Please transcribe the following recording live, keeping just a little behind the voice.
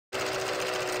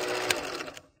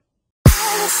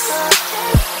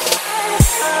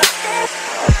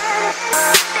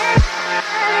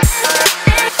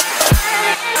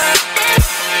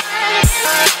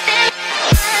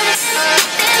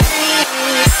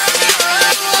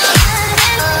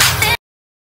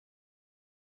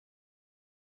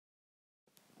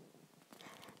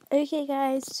Okay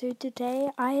guys, so today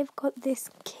I have got this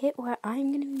kit where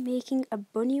I'm going to be making a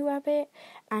bunny rabbit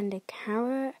and a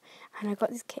carrot, and I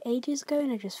got this kit ages ago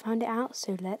and I just found it out,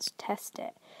 so let's test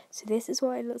it. So this is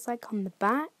what it looks like on the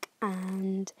back,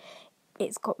 and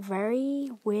it's got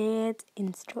very weird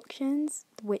instructions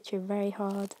which are very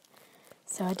hard,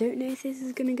 so I don't know if this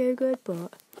is going to go good,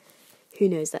 but who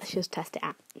knows, let's just test it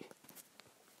out.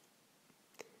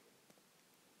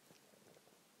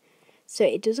 So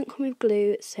it doesn't come with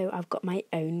glue, so I've got my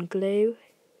own glue.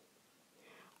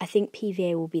 I think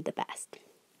PVA will be the best.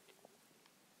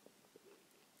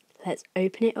 Let's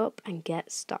open it up and get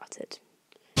started.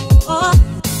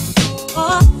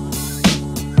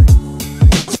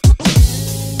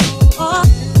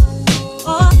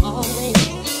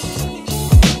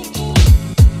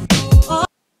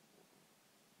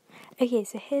 Okay,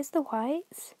 so here's the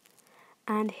whites.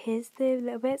 And here's the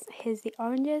little bits, here's the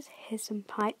oranges, here's some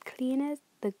pipe cleaners,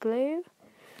 the glue.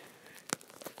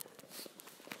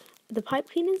 The pipe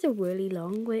cleaners are really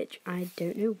long, which I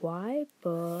don't know why,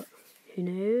 but who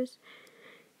knows.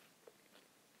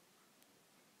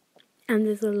 And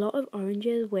there's a lot of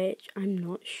oranges, which I'm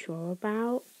not sure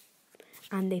about.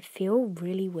 And they feel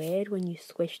really weird when you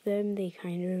squish them, they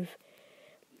kind of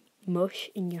mush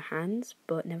in your hands,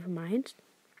 but never mind.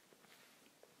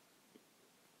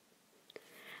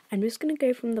 I'm just going to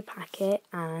go from the packet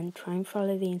and try and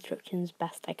follow the instructions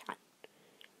best I can.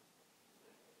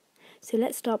 So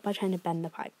let's start by trying to bend the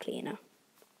pipe cleaner.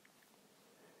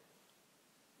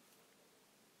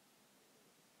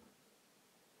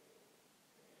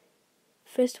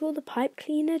 First of all, the pipe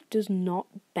cleaner does not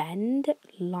bend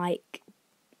like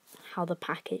how the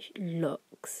package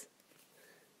looks.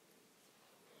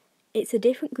 It's a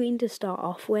different green to start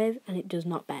off with, and it does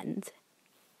not bend.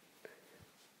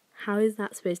 How is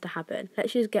that supposed to happen?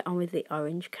 Let's just get on with the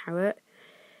orange carrot,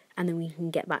 and then we can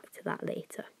get back to that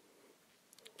later.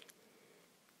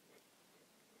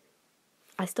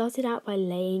 I started out by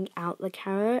laying out the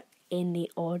carrot in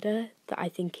the order that I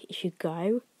think it should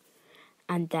go,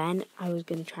 and then I was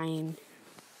going to try and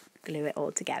glue it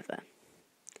all together.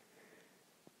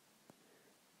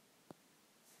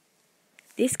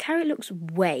 This carrot looks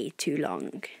way too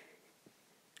long.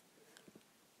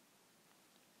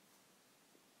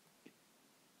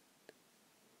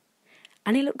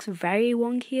 And it looks very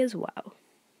wonky as well.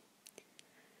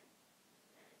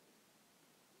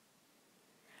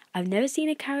 I've never seen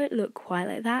a carrot look quite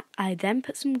like that. I then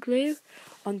put some glue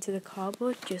onto the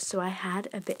cardboard just so I had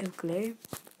a bit of glue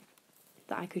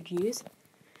that I could use.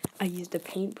 I used a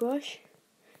paintbrush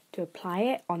to apply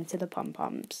it onto the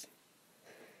pom-poms.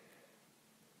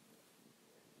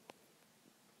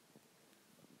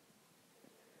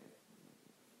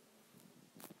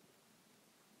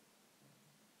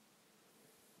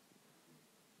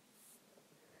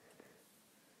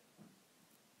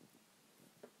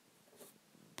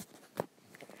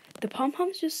 The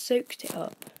pom-poms just soaked it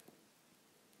up.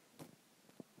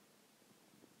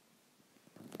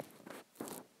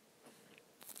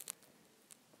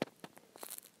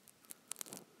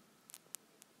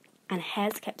 And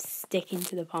hairs kept sticking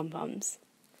to the pom-poms.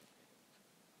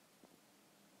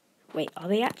 Wait, are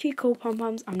they actually called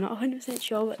pom-poms? I'm not 100%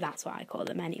 sure, but that's what I call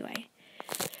them anyway.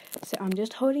 So I'm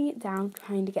just holding it down,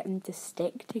 trying to get them to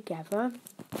stick together.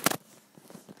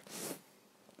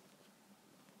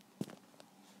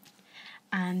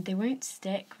 And they won't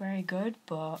stick very good,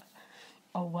 but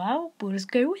oh well, we'll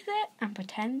just go with it and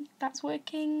pretend that's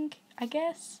working, I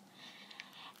guess.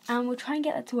 And we'll try and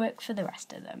get that to work for the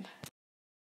rest of them.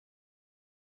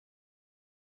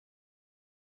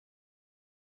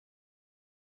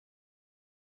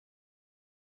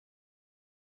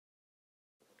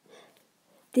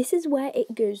 This is where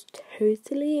it goes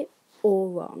totally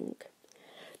all wrong.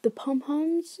 The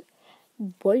pom-poms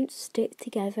won't stick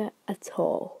together at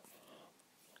all.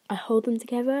 I hold them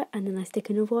together and then I stick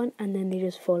another one and then they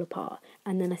just fall apart.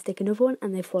 And then I stick another one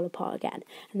and they fall apart again.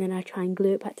 And then I try and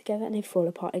glue it back together and they fall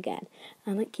apart again.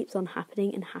 And it keeps on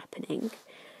happening and happening.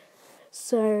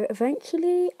 So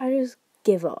eventually I just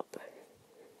give up.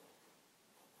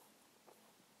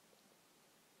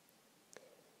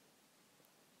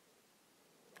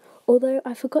 Although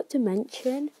I forgot to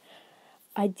mention,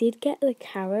 I did get the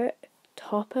carrot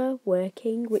topper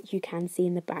working, which you can see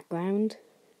in the background.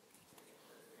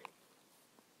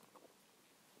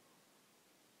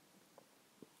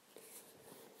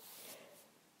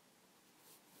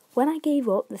 When I gave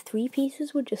up, the 3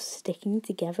 pieces were just sticking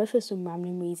together for some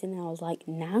random reason, and I was like,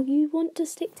 now you want to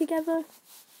stick together?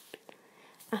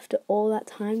 After all that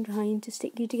time trying to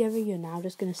stick you together, you're now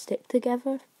just going to stick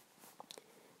together?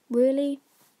 Really?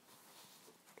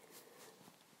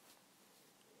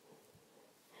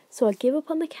 So I give up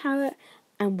on the carrot,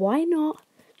 and why not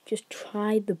just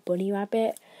try the bunny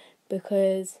rabbit,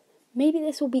 because maybe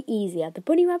this will be easier. The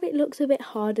bunny rabbit looks a bit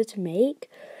harder to make,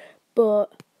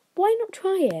 but why not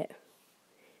try it?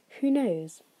 Who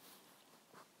knows?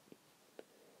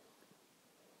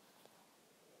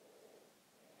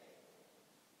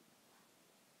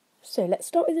 So let's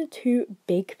start with the 2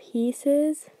 big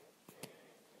pieces,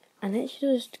 and let's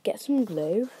just get some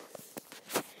glue.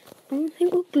 I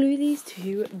think we'll glue these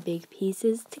 2 big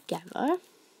pieces together.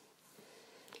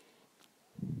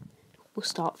 We'll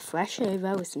start fresh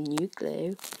over with some new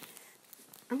glue,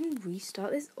 and we'll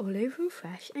restart this all over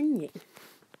fresh and new.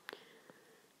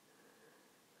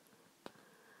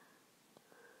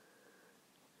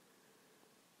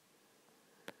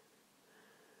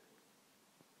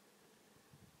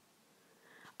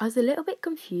 I was a little bit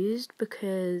confused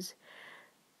because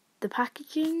the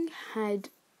packaging had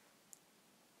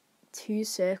 2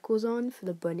 circles on for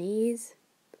the bunny's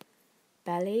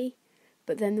belly,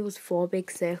 but then there was 4 big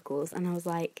circles, and I was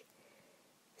like,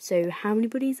 so how many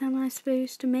bunnies am I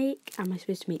supposed to make? Am I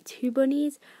supposed to make 2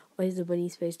 bunnies, or is the bunny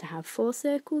supposed to have 4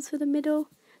 circles for the middle?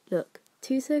 Look,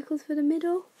 2 circles for the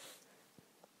middle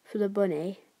for the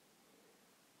bunny,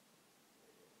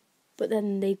 but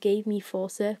then they gave me 4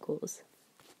 circles.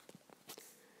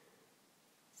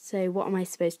 So what am I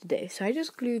supposed to do? So I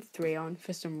just glued 3 on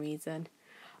for some reason.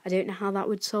 I don't know how that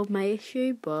would solve my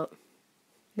issue, but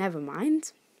never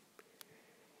mind.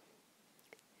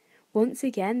 Once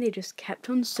again, they just kept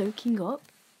on soaking up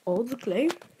all the glue,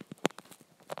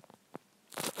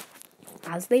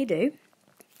 as they do.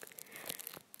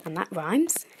 And that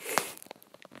rhymes.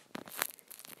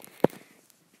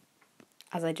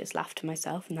 As I just laughed to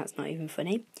myself, and that's not even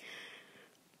funny.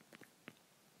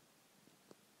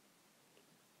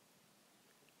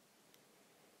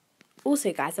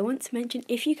 Also guys, I want to mention,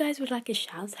 if you guys would like a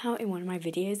shout out in one of my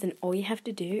videos, then all you have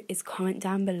to do is comment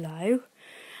down below,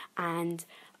 and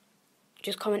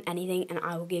just comment anything and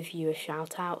I will give you a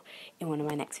shout out in one of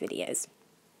my next videos.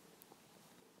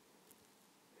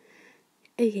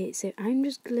 Okay, so I'm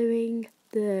just gluing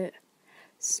the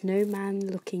snowman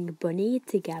looking bunny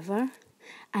together,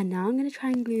 and now I'm going to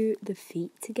try and glue the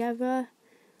feet together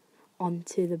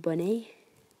onto the bunny.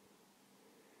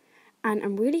 And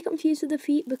I'm really confused with the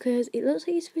feet because it looks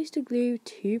like you're supposed to glue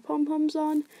 2 pom-poms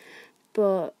on,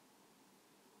 but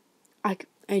I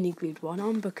only glued 1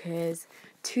 on because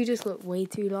 2 just look way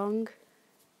too long.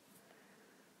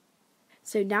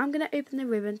 So now I'm going to open the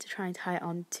ribbon to try and tie it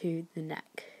onto the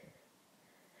neck.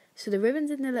 So the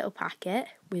ribbon's in the little packet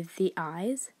with the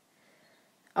eyes.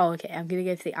 Oh, okay, I'm going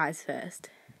to go for the eyes first.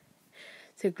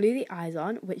 So glue the eyes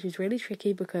on, which was really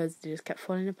tricky because they just kept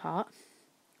falling apart.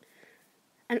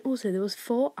 And also there was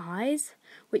 4 eyes,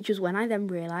 which was when I then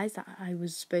realised that I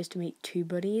was supposed to make 2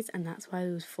 bunnies, and that's why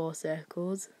there was 4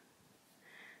 circles.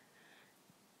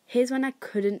 Here's when I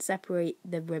couldn't separate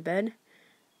the ribbon.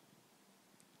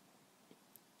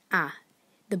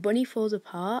 The bunny falls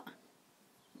apart.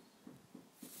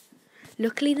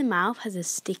 Luckily the mouth has a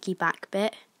sticky back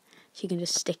bit, so you can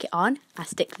just stick it on. I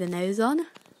stick the nose on.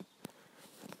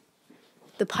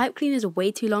 The pipe cleaners are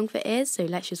way too long for ears, so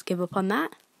let's just give up on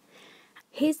that.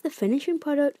 Here's the finishing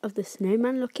product of the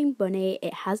snowman looking bunny.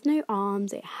 It has no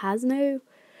arms, it has no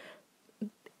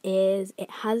ears, it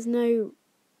has no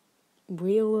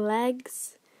real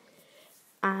legs,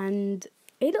 and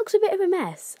it looks a bit of a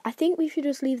mess. I think we should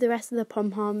just leave the rest of the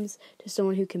pom-poms to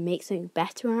someone who can make something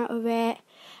better out of it,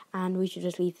 and we should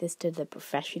just leave this to the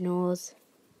professionals.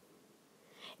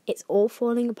 It's all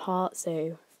falling apart,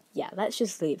 so yeah, let's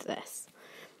just leave this.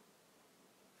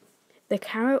 The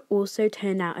carrot also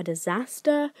turned out a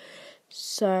disaster,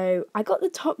 so I got the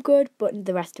top good, but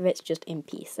the rest of it's just in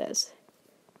pieces,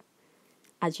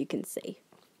 as you can see.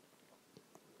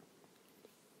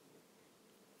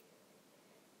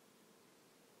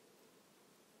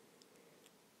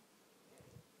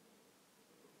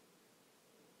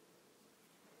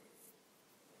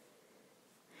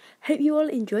 Hope you all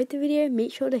enjoyed the video.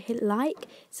 Make sure to hit like,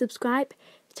 subscribe,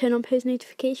 turn on post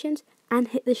notifications, and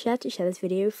hit the share to share this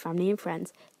video with family and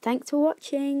friends. Thanks for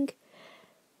watching.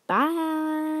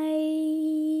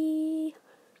 Bye.